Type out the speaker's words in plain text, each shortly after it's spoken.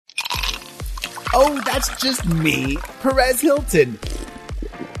Oh, that's just me, Perez Hilton.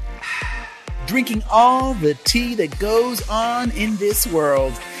 Drinking all the tea that goes on in this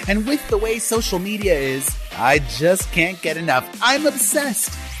world. And with the way social media is, I just can't get enough. I'm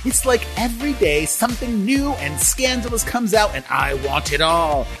obsessed. It's like every day something new and scandalous comes out and I want it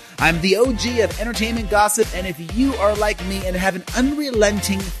all. I'm the OG of entertainment gossip, and if you are like me and have an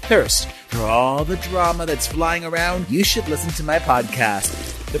unrelenting thirst for all the drama that's flying around, you should listen to my podcast,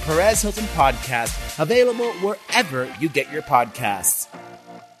 The Perez Hilton Podcast, available wherever you get your podcasts.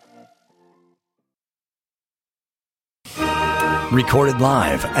 Recorded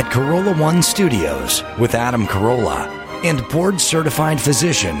live at Corolla One Studios with Adam Carolla and board-certified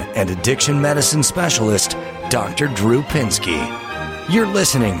physician and addiction medicine specialist, Dr. Drew Pinsky. You're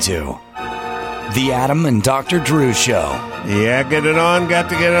listening to The Adam and Dr. Drew Show. Yeah, get it on. Got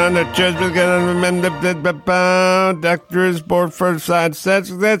to get on. The judgment. Got to remember. Doctor is board first side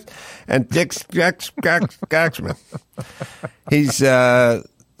says this. And Dick Gaxman. He's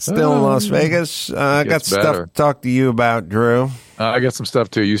still in Las Vegas. I got stuff to talk to you about, Drew. I got some stuff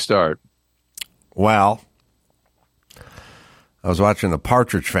too. You start. Well, I was watching The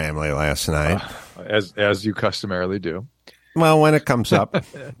Partridge Family last night. As you customarily do. Well, when it comes up,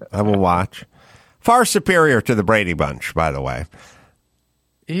 I will watch. Far superior to the Brady Bunch, by the way.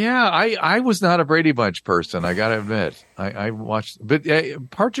 Yeah, I was not a Brady Bunch person, I got to admit. I watched, but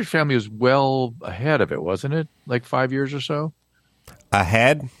Partridge Family was well ahead of it, wasn't it? Like 5 years or so?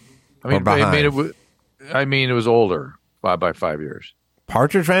 Ahead? Or behind? It was older by 5 years.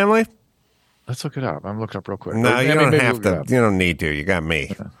 Partridge Family? Let's look it up. I'm looking up real quick. No, you don't have to. You don't need to. You got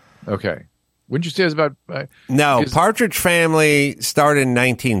me. Okay. Wouldn't you say it's about... No, Partridge Family started in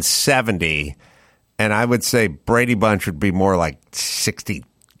 1970, and I would say Brady Bunch would be more like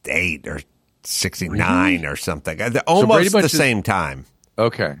 68 or 69 or something. Almost the same time.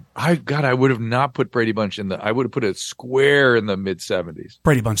 Okay. I would have not put Brady Bunch I would have put it square in the mid-70s.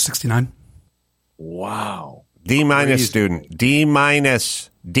 Brady Bunch, 69. Wow. D- student. D-. student.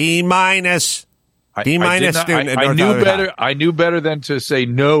 I knew better than to say,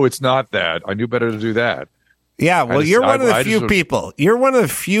 no, it's not that. I knew better to do that. Yeah, well, you're one of the few people. You're one of the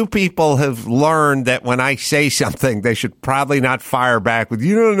few people have learned that when I say something, they should probably not fire back with,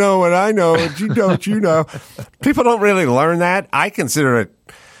 you don't know what I know, but you don't, you know. People don't really learn that. I consider it,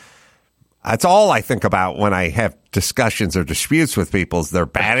 that's all I think about when I have discussions or disputes with people is their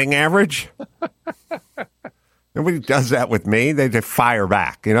batting average. Nobody does that with me. They just fire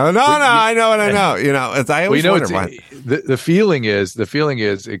back. You know, I know what I know. You know, I always wonder why. The feeling is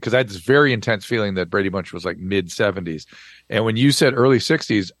because I had this very intense feeling that Brady Bunch was like mid 70s, and when you said early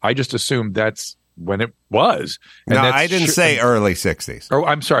 60s, I just assumed that's when it was. And no, I didn't say early 60s. Oh,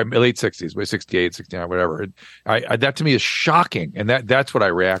 I'm sorry, late 60s, 68, 69, whatever. I that to me is shocking, and that's what I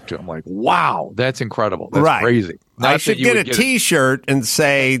react to. I'm like, wow, that's incredible. That's crazy. I should get a T-shirt and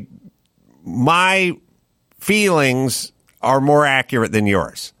say my feelings are more accurate than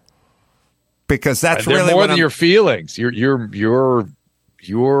yours, because that's they're really more than your feelings. Your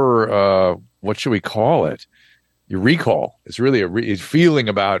what should we call it? Your recall. It's really a feeling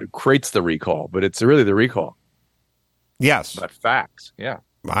about it creates the recall, but it's really the recall. Yes, but facts. Yeah,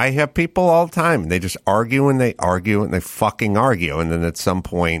 I have people all the time. They just argue and they argue and they fucking argue, and then at some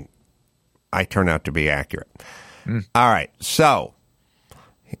point, I turn out to be accurate. All right, so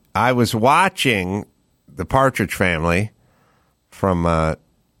I was watching The Partridge Family from,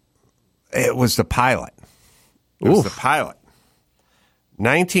 it was the pilot. It was the pilot.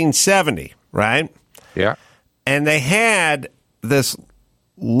 1970, right? Yeah. And they had this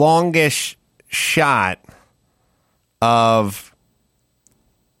longish shot of,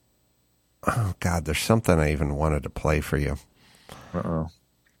 oh, God, there's something I even wanted to play for you. Uh-oh.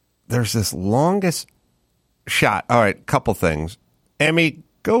 There's this longest shot. All right, couple things. Emmy,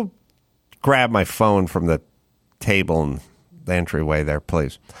 go grab my phone from the table in the entryway there,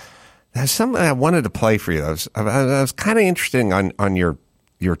 please. There's something I wanted to play for you. I was kind of interested on your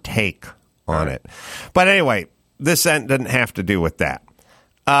take on it. But anyway, this doesn't have to do with that.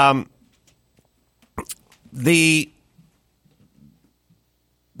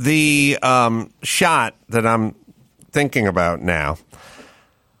 The shot that I'm thinking about now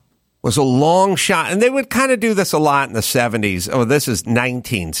was a long shot, and they would kind of do this a lot in the 70s. Oh, this is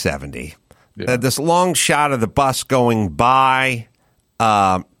 1970. Yeah. This long shot of the bus going by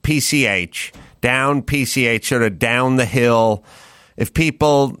PCH, down PCH, sort of down the hill. If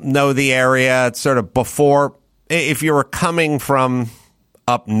people know the area, it's sort of before, if you were coming from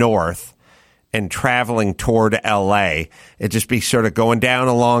up north, and traveling toward LA. It'd just be sort of going down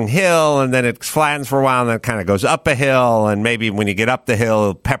a long hill, and then it flattens for a while, and then it kind of goes up a hill, and maybe when you get up the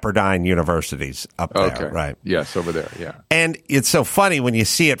hill, Pepperdine University's up there, right? Yes, over there, yeah. And it's so funny when you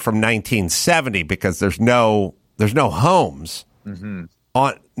see it from 1970 because there's no homes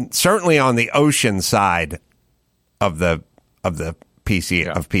on certainly on the ocean side of the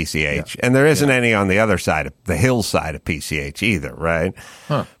PCH, and there isn't any on the other side of the hillside of PCH either, right?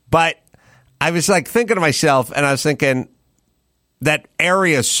 But I was like thinking to myself, and I was thinking that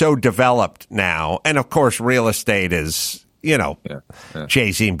area is so developed now, and of course, real estate is,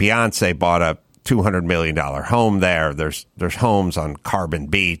 Jay-Z and Beyonce bought a $200 million home there. There's homes on Carbon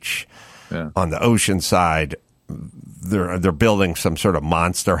Beach, on the ocean side. They're building some sort of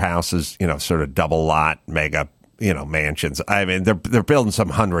monster houses, sort of double lot mega, mansions. I mean, they're building some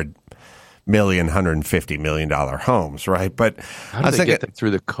 $100 million, $150 million homes, right? But how do they get that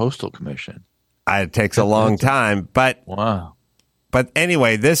through the Coastal Commission? It takes a long time, but wow. But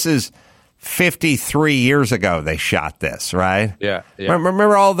anyway, this is 53 years ago they shot this, right? Yeah.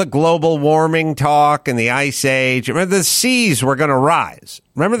 Remember all the global warming talk and the ice age? Remember the seas were going to rise?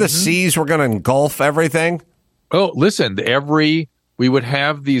 Remember the seas were going to engulf everything? Oh, listen, we would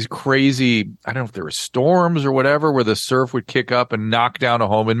have these crazy, I don't know if there were storms or whatever, where the surf would kick up and knock down a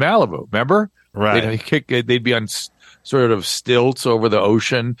home in Malibu. Remember? Right. They'd be on sort of stilts over the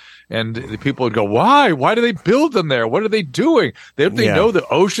ocean, and the people would go, why? Why do they build them there? What are they doing? They know the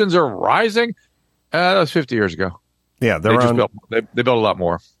oceans are rising. That was 50 years ago. Yeah, they built a lot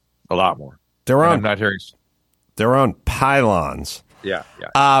more. A lot more. I'm not hearing. They're on pylons. Yeah.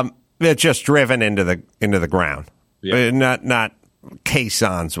 They're just driven into the ground. Yeah. Not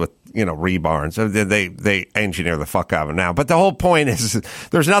caissons with rebars. They engineer the fuck out of them now. But the whole point is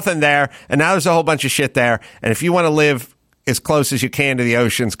there's nothing there, and now there's a whole bunch of shit there. And if you want to live as close as you can to the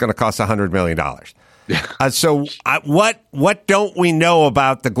ocean, it's going to cost $100 million. What don't we know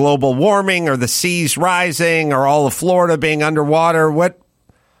about the global warming or the seas rising or all of Florida being underwater?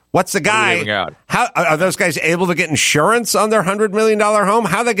 What's the guy? How are those guys able to get insurance on their $100 million home?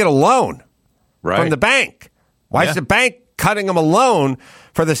 How do they get a loan from the bank? Why is the bank cutting them a loan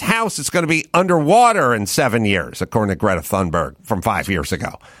for this house that's going to be underwater in 7 years, according to Greta Thunberg from 5 years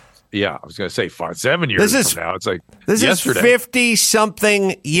ago? Yeah, I was going to say 7 years from now. It's like this yesterday. is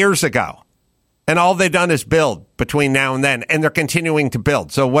 50-something years ago, and all they've done is build between now and then, and they're continuing to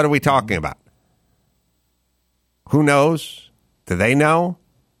build. So what are we talking about? Who knows? Do they know?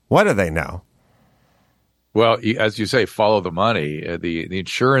 What do they know? Well, as you say, follow the money. The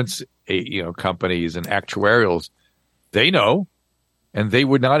insurance companies and actuarials, they know, and they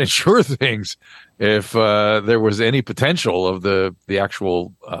would not insure things if there was any potential of the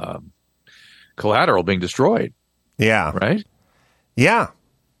actual collateral being destroyed. Yeah. Right? Yeah.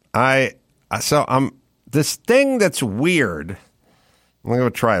 This thing that's weird. I'm going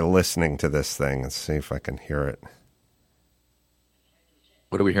to try listening to this thing and see if I can hear it.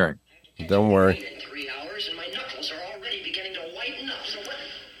 What are we hearing? Don't worry. 3 hours and my knuckles are already beginning to whiten up. So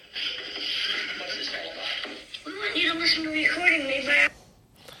what's this all about? We want you to listen to the recording made by...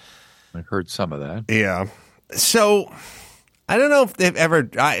 I heard some of that. Yeah. So I don't know if they've ever.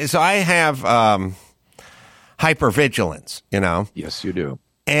 I have hypervigilance. Yes, you do.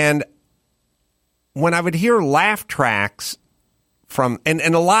 And when I would hear laugh tracks from and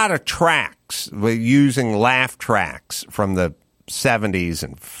a lot of tracks using laugh tracks from the 70s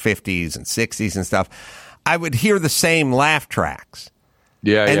and 50s and 60s and stuff, I would hear the same laugh tracks.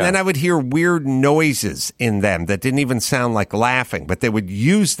 Yeah, and then I would hear weird noises in them that didn't even sound like laughing, but they would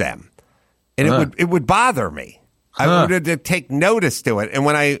use them, and it would bother me. I would take notice to it, and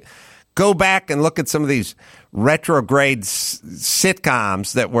when I go back and look at some of these retrograde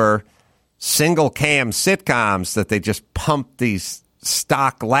sitcoms that were single cam sitcoms that they just pumped these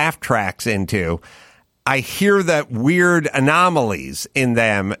stock laugh tracks into, I hear that weird anomalies in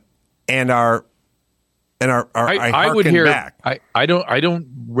them, and I would hear back. I don't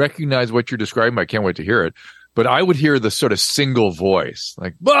recognize what you're describing. I can't wait to hear it. But I would hear the sort of single voice,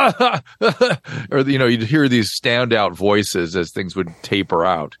 like or you'd hear these standout voices as things would taper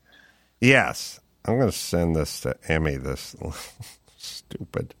out. Yes, I'm going to send this to Emmy. This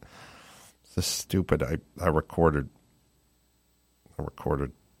stupid. I recorded. All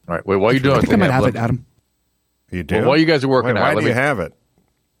right. Wait, while you're doing I think I might have it, Adam. You do? Well, while you guys are working Wait, out, why do you have it?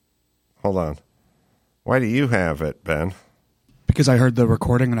 Hold on. Why do you have it, Ben? Because I heard the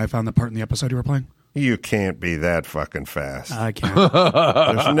recording and I found the part in the episode you were playing. You can't be that fucking fast. I can't.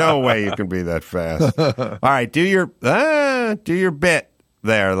 There's no way you can be that fast. All right, do your bit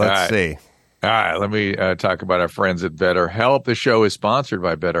there. Let's see. All right, let me talk about our friends at BetterHelp. The show is sponsored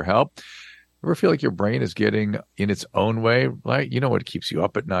by BetterHelp. Ever feel like your brain is getting in its own way? Like, what keeps you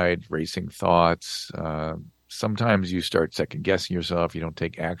up at night, racing thoughts. Sometimes you start second guessing yourself. You don't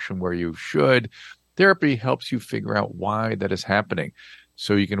take action where you should. Therapy helps you figure out why that is happening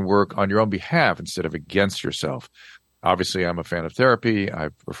so you can work on your own behalf instead of against yourself. Obviously, I'm a fan of therapy.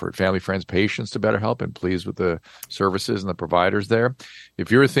 I've referred family, friends, patients to BetterHelp and pleased with the services and the providers there.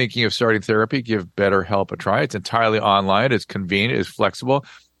 If you're thinking of starting therapy, give BetterHelp a try. It's entirely online. It's convenient. It's flexible.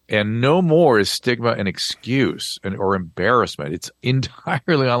 And no more is stigma an excuse or embarrassment. It's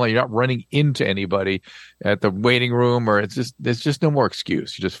entirely online. You're not running into anybody at the waiting room, or there's just no more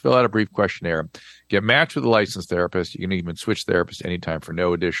excuse. You just fill out a brief questionnaire, get matched with a licensed therapist. You can even switch therapists anytime for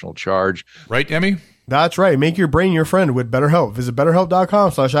no additional charge. Right, Emmy? That's right. Make your brain your friend with BetterHelp. Visit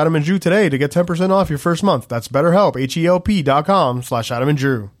BetterHelp.com/AdamandDrew today to get 10% off your first month. That's BetterHelp,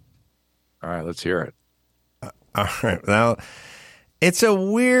 HELP.com/AdamandDrew. All right, let's hear it. All right. Now, it's a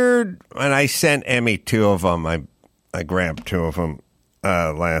weird, and I sent Emmy 2 of them. I grabbed 2 of them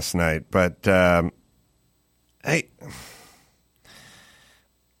last night, but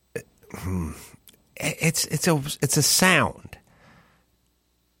it's a sound,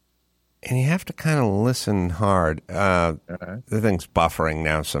 and you have to kind of listen hard. The thing's buffering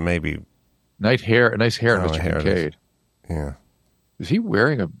now, so maybe nice hair, Mr. hair Kincaid. Yeah, is he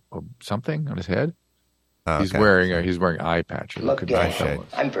wearing a something on his head? He's okay. wearing eye patches. Look, gang,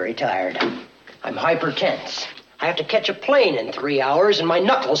 I'm very tired. I'm hypertense. I have to catch a plane in 3 hours, and my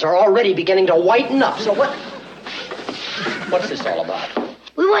knuckles are already beginning to whiten up. So what's this all about?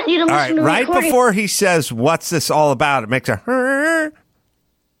 We want you to listen to right recording. before he says, "What's this all about?" It makes a.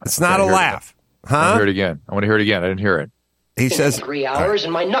 It's not a laugh, I want to huh? hear it again. I didn't hear it. He says, in 3 hours,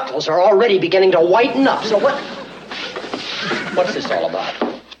 and my knuckles are already beginning to whiten up. So what's this all about?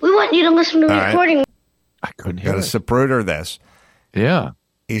 We want you to listen to All right. recording. I couldn't hear "Got to it. Zapruder this." Yeah.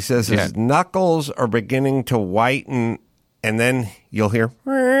 He says his knuckles are beginning to whiten, and then you'll hear.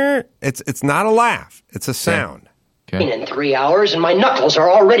 It's not a laugh; it's a sound. Okay. In 3 hours, and my knuckles are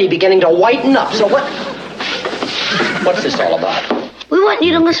already beginning to whiten up. So what's this all about? We want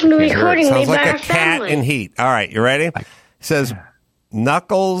you to listen to recording Sounds made like by a our cat family. in heat. All right, you ready? He says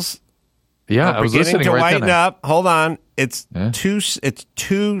knuckles Yeah, are I was beginning listening to right whiten then. up. Hold on, it's Yeah.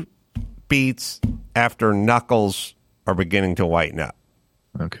 two beats after knuckles are beginning to whiten up.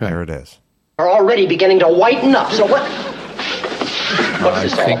 Okay. There it is. Are already beginning to whiten up. So what's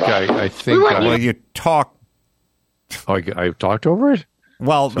this all about? I think. Well, you talk. I talked over it.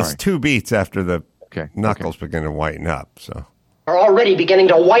 Well, it's Sorry. 2 beats after the Okay. knuckles begin to whiten up. So Are already beginning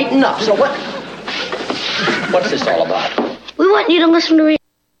to whiten up. So what's this all about? We want you to listen to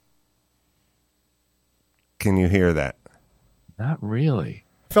can you hear that? Not really.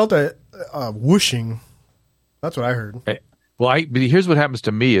 I felt a whooshing. That's what I heard. Well, but here's what happens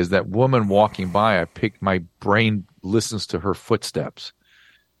to me: is that woman walking by, my brain listens to her footsteps,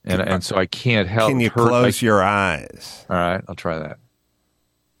 and so I can't help. Can you close your eyes? All right, I'll try that.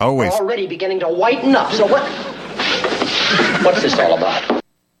 Always. Already beginning to whiten up. So what's this all about?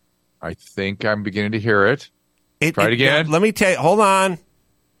 I think I'm beginning to hear it. Try it it- again. Let me tell you. Hold on.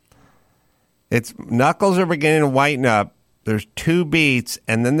 Its knuckles are beginning to whiten up. There's 2 beats,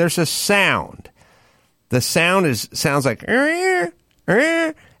 and then there's a sound. The sound sounds like. It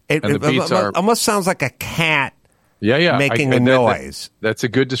And the beats are- almost sounds like a cat Yeah. making a noise. That's a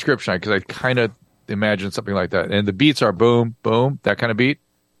good description because I kind of imagine something like that. And the beats are boom, boom, that kind of beat.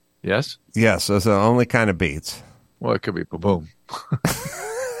 Yes. Yes, those are the only kind of beats. Well, it could be boom, boom.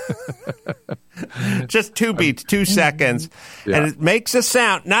 Just 2 beats, 2 seconds, Yeah. and it makes a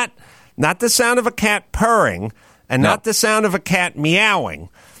sound. Not the sound of a cat purring, and No. not the sound of a cat meowing.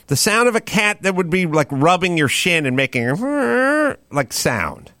 The sound of a cat that would be like rubbing your shin and making a like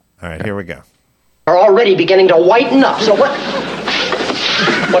sound. All right, here we go. Are already beginning to whiten up. So what's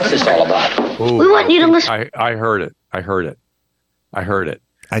this all about? Ooh, We want you to listen. I heard it. I heard it.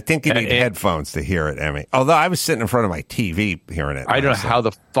 I think you need And- headphones to hear it, Emmy. Although I was sitting in front of my TV hearing it. I don't know myself. how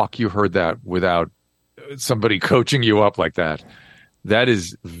the fuck you heard that without somebody coaching you up like that. That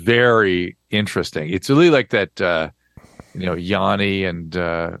is very interesting. It's really like that, Yanni and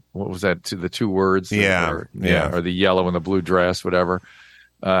what was that? The 2 words? Yeah. Or the yellow and the blue dress, whatever.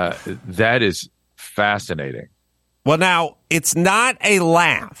 That is fascinating. Well, now it's not a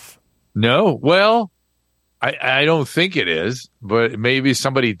laugh. No, well, I don't think it is, but maybe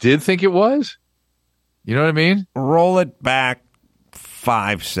somebody did think it was. You know what I mean? Roll it back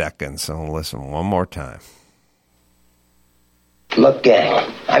 5 seconds and listen one more time. Look,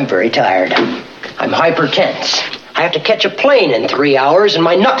 gang, I'm very tired. I'm hypertense. I have to catch a plane in 3 hours, and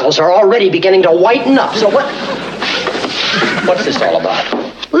my knuckles are already beginning to whiten up. So what's this all about?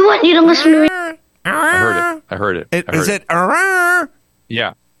 We want you to listen to I heard it. Is it?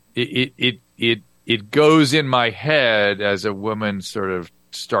 Yeah. It goes in my head as a woman sort of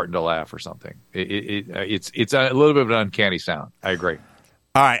starting to laugh or something. It's a little bit of an uncanny sound. I agree.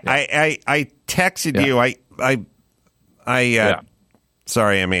 All right. Yeah. I texted you.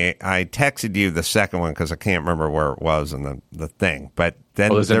 Sorry, Emmy. I texted you the second one because I can't remember where it was in the thing. But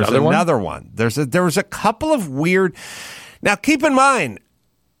then there's another one. There was a couple of weird. Now, keep in mind,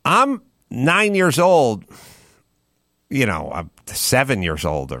 I'm 9 years old. I'm 7 years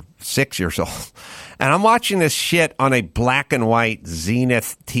old or 6 years old. And I'm watching this shit on a black and white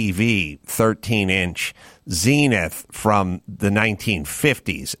Zenith TV, 13-inch Zenith from the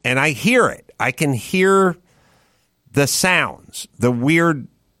 1950s. And I hear it. I can hear the sounds, the weird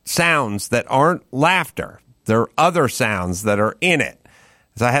sounds that aren't laughter. There are other sounds that are in it.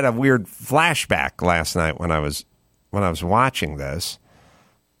 So I had a weird flashback last night when I was watching this.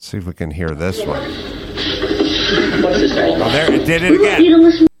 Let's see if we can hear this one. What's this thing? Oh, there it did it again. You don't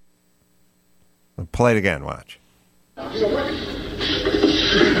listen. Play it again. Watch. What's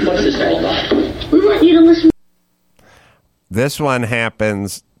this thing about? We want you to listen. This one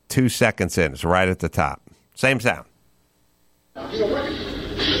happens 2 seconds in. It's right at the top. Same sound. What's this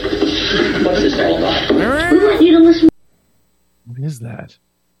thing about? We want you to listen. What is that?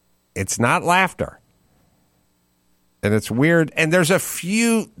 It's not laughter. And it's weird. And there's a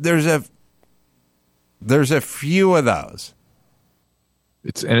few of those.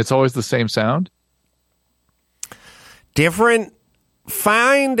 It's always the same sound? Different.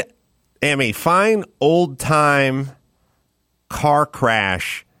 Find old time car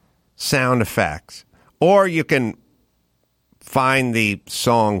crash sound effects. Or you can find the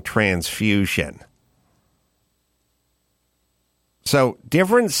song Transfusion. So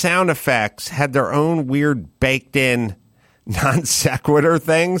different sound effects had their own weird baked in non sequitur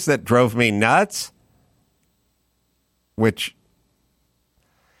things that drove me nuts. Which,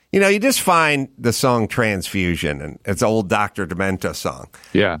 you just find the song Transfusion, and it's an old Dr. Demento song.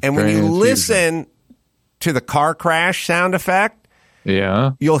 Yeah. And when you listen to the car crash sound effect,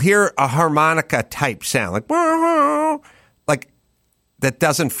 you'll hear a harmonica type sound, like that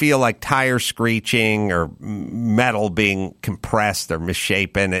doesn't feel like tires screeching or metal being compressed or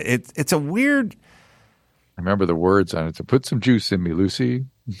misshapen. It's a weird. I remember the words on it. So put some juice in me, Lucy.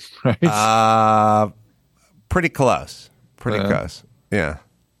 Right? Pretty close. Pretty close. Yeah.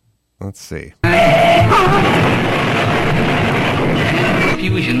 Let's see.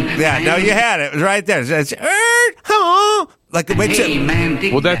 Fusion. Yeah, no, you had it. It was right there. It's like it makes it.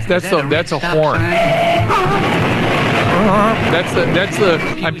 Man, well, that's a horn. That's the.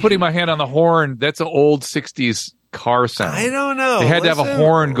 I'm putting my hand on the horn. That's an old '60s car sound. I don't know. They had to have a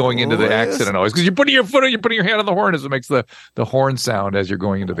horn going into the accident always because you're putting your hand on the horn as it makes the horn sound as you're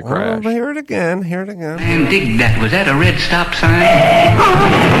going into the crash. Well, hear it again. Man, dig that. Was that a red stop sign?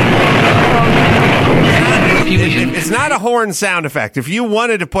 It's not a horn sound effect. If you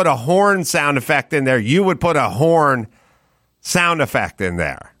wanted to put a horn sound effect in there, you would put a horn sound effect in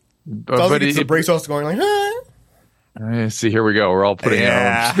there. But it's the brakes also going like, see, here we go. We're all putting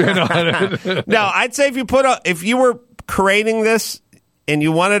our own spin on it. No, I'd say if you were creating this and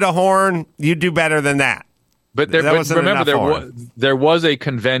you wanted a horn, you'd do better than that. But remember, there was a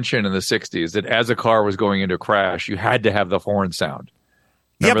convention in the 60s that as a car was going into a crash, you had to have the horn sound.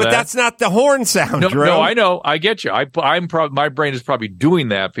 Remember that? That's not the horn sound, Drew. No, I know. I get you. My brain is probably doing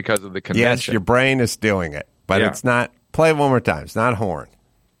that because of the convention. Yes, your brain is doing it, but it's not. Play it one more time. It's not horn.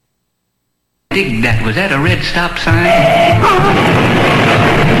 Dig that. Was that a red stop sign?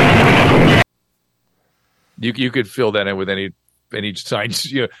 You could fill that in with any signs.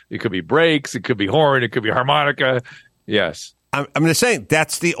 It could be brakes. It could be horn. It could be harmonica. Yes. I'm just saying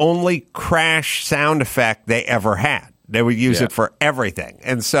that's the only crash sound effect they ever had. They would use it for everything.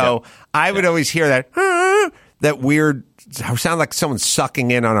 And so I would always hear that weird sound like someone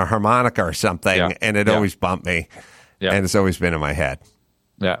sucking in on a harmonica or something, and it always bumped me. Yeah. And it's always been in my head.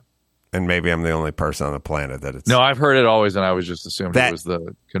 Yeah. And maybe I'm the only person on the planet that it's... No, I've heard it always, and I was just assuming it was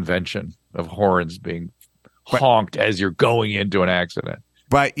the convention of horns being honked as you're going into an accident.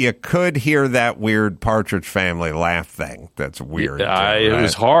 But you could hear that weird Partridge Family laugh thing. That's weird. It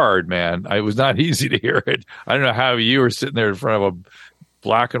was hard, man. It was not easy to hear it. I don't know how you were sitting there in front of a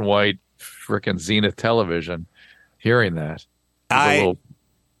black and white frickin' Zenith television hearing that. With a little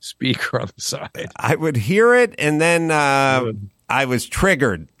speaker on the side. I would hear it, and then I was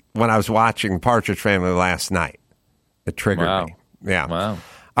triggered when I was watching Partridge Family last night. It triggered me. Yeah. Wow.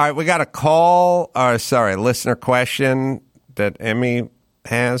 All right, we got a listener question that Emmy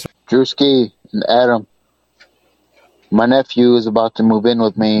has. Drewski and Adam, my nephew is about to move in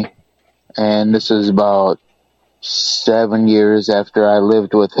with me, and this is about 7 years after I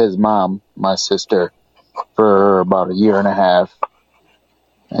lived with his mom, my sister, for about a year and a half.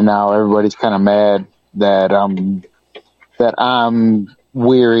 And now everybody's kind of mad that I'm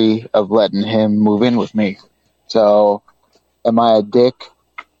weary of letting him move in with me. So am I a dick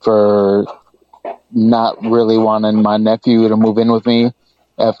for not really wanting my nephew to move in with me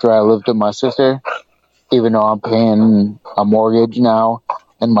after I lived with my sister, even though I'm paying a mortgage now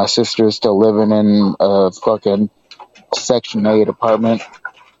and my sister is still living in a fucking Section 8 apartment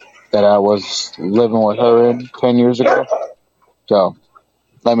that I was living with her in 10 years ago? So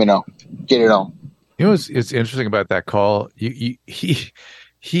let me know. Get it on. You know what's interesting about that call? He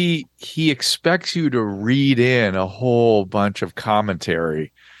expects you to read in a whole bunch of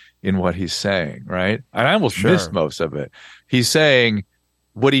commentary in what he's saying, right? And I almost missed most of it. He's saying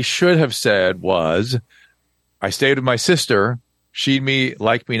what he should have said was, I stayed with my sister. She'd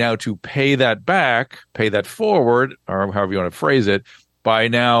like me now to pay that back, pay that forward, or however you want to phrase it, by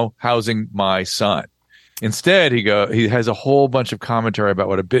now housing my son. Instead, he has a whole bunch of commentary about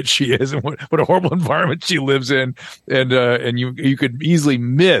what a bitch she is and what a horrible environment she lives in, and you could easily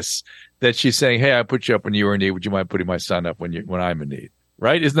miss that she's saying, "Hey, I put you up when you were in need. Would you mind putting my son up when I'm in need?"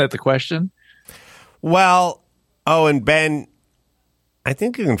 Right? Isn't that the question? Well, and Ben, I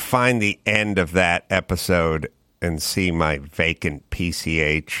think you can find the end of that episode and see my vacant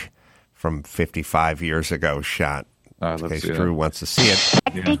PCH from 55 years ago shot. In case Drew wants to see it.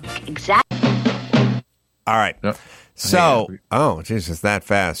 Yeah. Exactly. All right. No. So, Jesus, that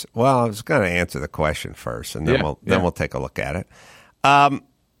fast. Well, I was going to answer the question first, and then we'll take a look at it. Well,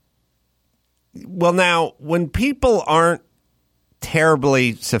 now, when people aren't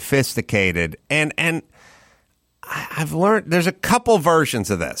terribly sophisticated, and I've learned there's a couple versions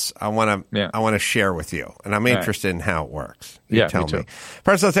of this I want to share with you, and I'm interested in how it works. You tell me.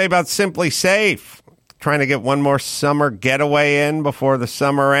 First, I'll tell you about Simply Safe. Trying to get one more summer getaway in before the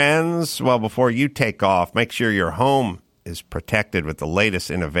summer ends? Well, before you take off, make sure your home is protected with the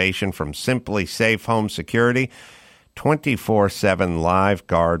latest innovation from Simply Safe Home Security, 24/7 live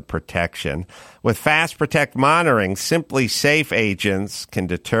guard protection. With Fast Protect monitoring, Simply Safe agents can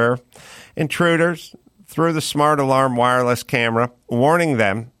deter intruders through the Smart Alarm wireless camera, warning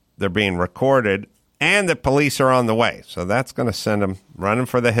them they're being recorded and that police are on the way. So that's going to send them running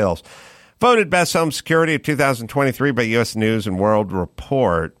for the hills. Voted Best Home Security of 2023 by U.S. News and World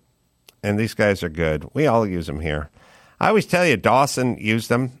Report. And these guys are good. We all use them here. I always tell you, Dawson used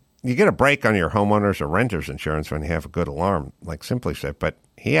them. You get a break on your homeowners or renters insurance when you have a good alarm, like Simply Safe. But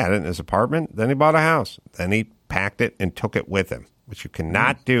he had it in his apartment. Then he bought a house. Then he packed it and took it with him, which you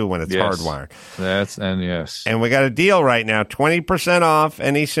cannot do when it's hardwired. And we got a deal right now, 20% off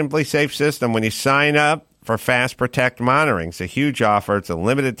any Simply Safe system when you sign up for Fast Protect monitoring. It's a huge offer. It's a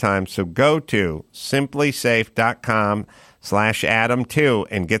limited time. So go to simplysafe.com/Adam2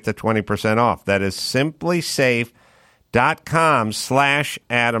 and get the 20% off. That is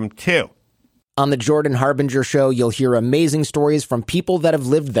simplysafe.com/Adam2. On the Jordan Harbinger Show, you'll hear amazing stories from people that have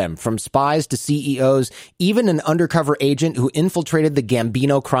lived them, from spies to CEOs, even an undercover agent who infiltrated the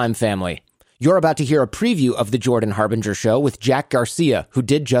Gambino crime family. You're about to hear a preview of the Jordan Harbinger Show with Jack Garcia, who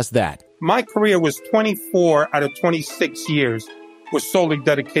did just that. My career was 24 out of 26 years was solely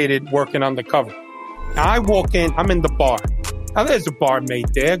dedicated working undercover. Now I walk in, I'm in the bar. Now there's a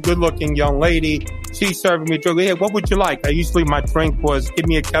barmaid there, good-looking young lady. She's serving me a drink. Hey, what would you like? Usually my drink was give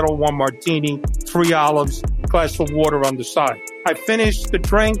me a Kettle One martini, 3 olives, glass of water on the side. I finish the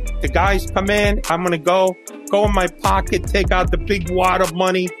drink. The guys come in. I'm going to go in my pocket, take out the big wad of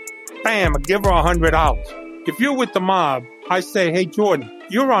money. Bam, I give her $100. If you're with the mob, I say, hey, Jordan,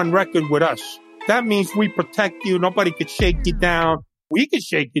 you're on record with us. That means we protect you. Nobody could shake you down. We could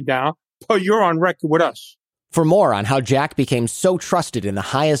shake you down, but you're on record with us. For more on how Jack became so trusted in the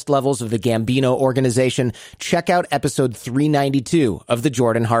highest levels of the Gambino organization, check out episode 392 of The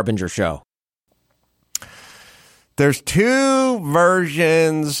Jordan Harbinger Show. There's two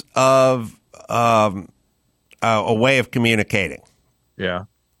versions of a way of communicating. Yeah.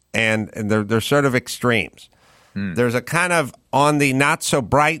 And they're sort of extremes. There's a kind of on the not so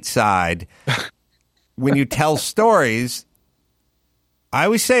bright side when you tell stories. I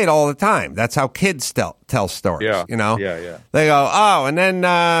always say it all the time. That's how kids tell stories. Yeah. You know? Yeah. They go, oh, and then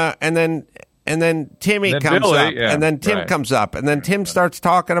Timmy comes Billy, up, and then Tim comes up, and then Tim starts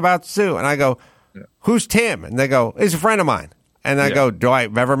talking about Sue, and I go, who's Tim? And they go, he's a friend of mine. And I go, do I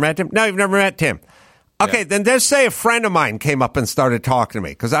have ever met him? No, you've never met Tim. Okay, then just say a friend of mine came up and started talking to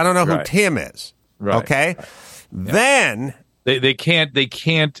me because I don't know who Tim is. Right. Okay, then they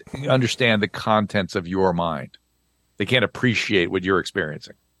can't understand the contents of your mind. They can't appreciate what you're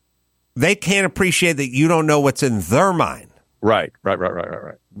experiencing. they can't appreciate that you don't know what's in their mind. Right.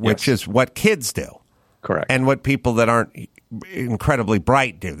 Which is what kids do. Correct. And what people that aren't incredibly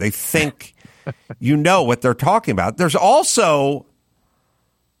bright do. They think you know what they're talking about. There's also,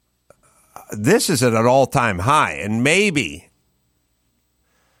 this is at an all-time high, and maybe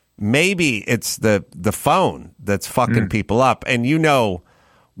it's the phone that's fucking people up. And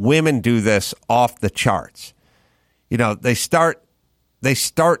women do this off the charts. They start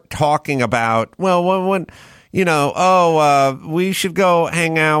talking about, when we should go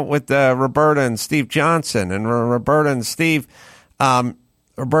hang out with Roberta and Steve Johnson, and Roberta and Steve,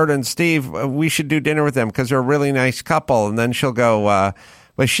 we should do dinner with them because they're a really nice couple. And then she'll go,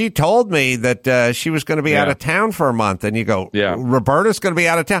 but she told me that she was going to be out of town for a month. And you go, Roberta's going to be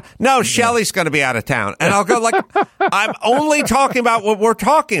out of town? No, Shelley's going to be out of town. And I'll go I'm only talking about what we're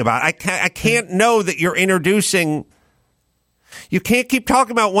talking about. I can't know that you're introducing. You can't keep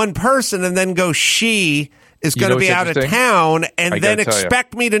talking about one person and then go, she is going to be out of town, and then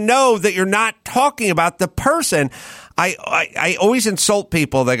expect me to know that you're not talking about the person. I always insult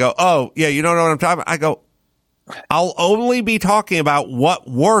people. They go, oh, yeah, you don't know what I'm talking about? I go, I'll only be talking about what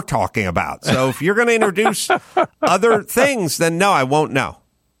we're talking about. So if you're going to introduce other things, then no, I won't know.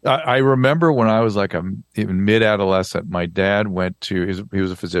 I remember when I was even mid-adolescent, my dad went to, he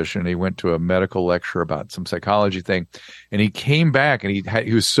was a physician, he went to a medical lecture about some psychology thing, and he came back and he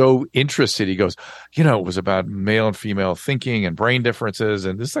was so interested. He goes, it was about male and female thinking and brain differences,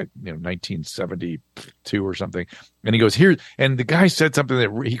 and this is 1972 or something. And he goes, here, and the guy said something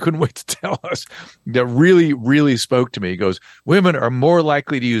that he couldn't wait to tell us that really, really spoke to me. He goes, women are more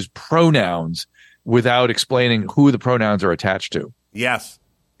likely to use pronouns without explaining who the pronouns are attached to. Yes.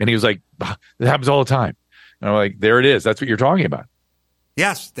 And he was like, that happens all the time. And I'm like, there it is. That's what you're talking about.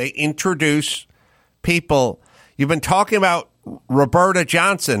 Yes, they introduce people. You've been talking about Roberta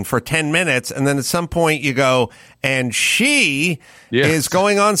Johnson for 10 minutes, and then at some point you go, and she is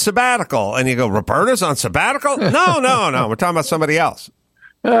going on sabbatical. And you go, Roberta's on sabbatical? No. We're talking about somebody else.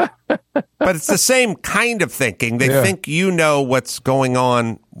 But it's the same kind of thinking. They think you know what's going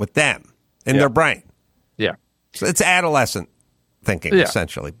on with them in their brain. Yeah. So it's adolescent thinking,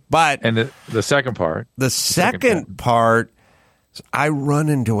 essentially. But and the second part, I run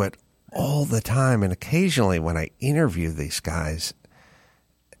into it all the time, and occasionally when I interview these guys,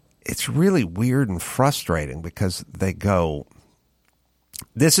 it's really weird and frustrating because they go,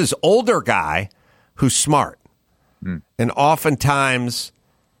 this is older guy who's smart, and oftentimes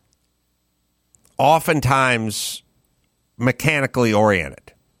mechanically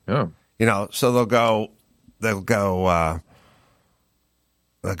oriented. Oh. So they'll go,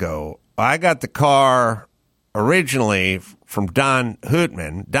 I got the car originally from Don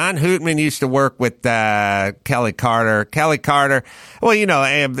Hootman. Don Hootman used to work with Kelly Carter. Kelly Carter, well, he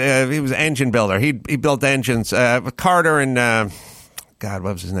was an engine builder. He built engines. Carter and, God,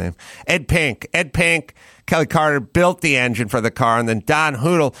 what was his name? Ed Pink. Kelly Carter built the engine for the car, and then Don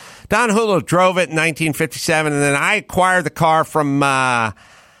Hootle drove it in 1957, and then I acquired the car from Charlie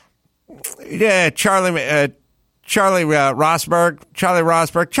Rosberg. Charlie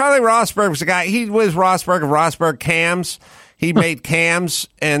Rosberg was the guy. He was Rosberg of Rosberg Cams. He made cams,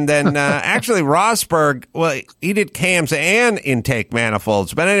 and then actually Rosberg, well, he did cams and intake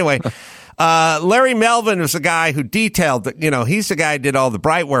manifolds. But anyway, Larry Melvin was the guy who detailed, he's the guy who did all the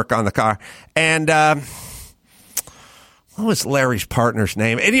bright work on the car. And what was Larry's partner's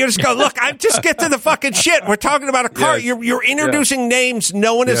name? And you just go, look, I just get to the fucking shit. We're talking about a car. Yes. You're introducing names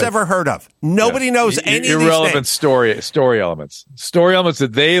no one has ever heard of. Nobody knows any of these names. Irrelevant story elements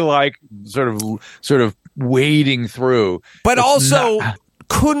that they like sort of wading through. But also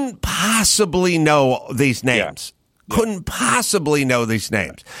couldn't possibly know these names. Couldn't possibly know these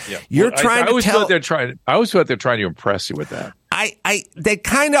names. Yeah. You're trying to tell. I always feel like they're trying to impress you with that. They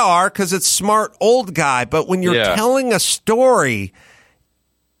kind of are because it's smart old guy. But when you're telling a story,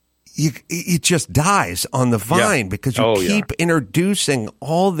 it just dies on the vine because you keep introducing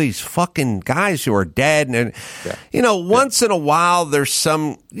all these fucking guys who are dead. And, once in a while there's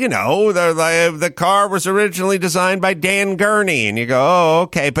some, the car was originally designed by Dan Gurney. And you go, oh,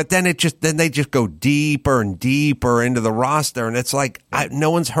 okay. But then they just go deeper and deeper into the roster. And it's like,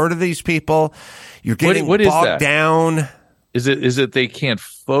 no one's heard of these people. You're getting bogged down. Is it they can't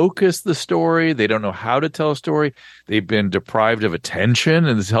focus the story? They don't know how to tell a story. They've been deprived of attention,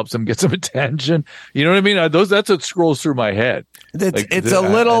 and this helps them get some attention. You know what I mean? That's what scrolls through my head. It's a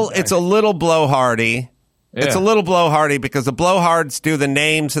little blowhardy. Yeah. It's a little blowhardy because the blowhards do the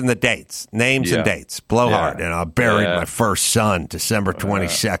names and the dates. Names and dates. Blowhard. And I buried my first son December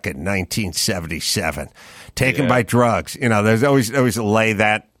 22nd, 1977. Taken by drugs. There's always lay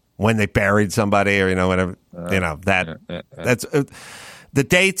that when they buried somebody, or whatever. That's the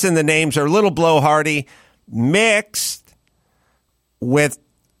dates and the names are a little blowhardy, mixed with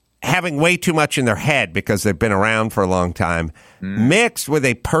having way too much in their head because they've been around for a long time, mixed with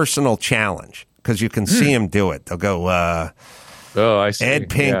a personal challenge because you can see them do it. They'll go, I see. Ed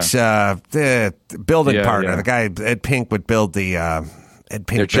Pink's the building partner. The guy, Ed Pink, would build the Ed Pink.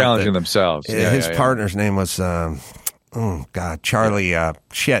 They're challenging themselves. His partner's name was, Charlie.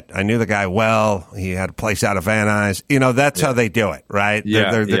 I knew the guy well. He had a place out of Van Nuys. That's how they do it, right?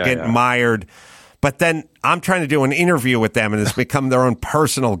 They're getting mired. But then I'm trying to do an interview with them, and it's become their own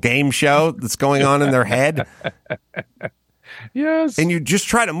personal game show that's going on in their head. Yes. And you just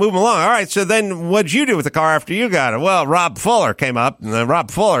try to move them along. All right, so then what'd you do with the car after you got it? Well, Rob Fuller came up, and then Rob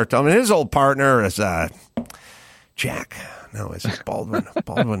Fuller told me his old partner is Jack. No, it's Baldwin.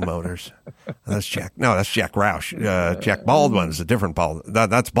 Baldwin Motors. That's Jack. No, that's Jack Roush. Jack Baldwin is a different Baldwin.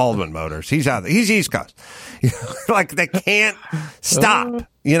 That's Baldwin Motors. He's out there. He's East Coast. Like they can't stop.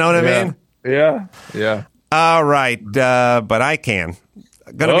 You know what I mean? Yeah. All right, but I can.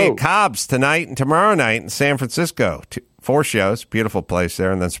 Going to be at Cobb's tonight and tomorrow night in San Francisco. 4 shows, beautiful place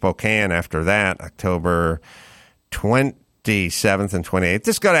there, and then Spokane after that, October 27th and 28th.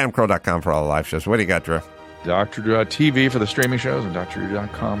 Just go to adamcarolla.com for all the live shows. What do you got, Drew? Dr. Drew TV for the streaming shows and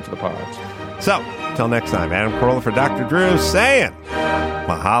drdrew.com for the pods. So, until next time, Adam Carolla for Dr. Drew saying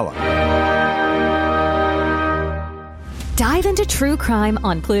mahalo. Dive into true crime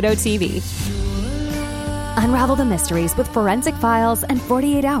on Pluto TV. Unravel the mysteries with Forensic Files and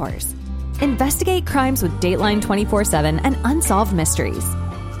 48 Hours. Investigate crimes with Dateline 24/7 and Unsolved Mysteries.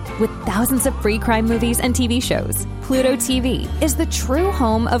 With thousands of free crime movies and TV shows, Pluto TV is the true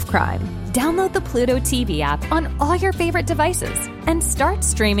home of crime. Download the Pluto TV app on all your favorite devices and start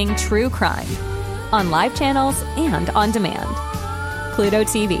streaming true crime on live channels and on demand. Pluto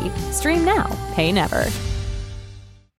TV. Stream now, pay never.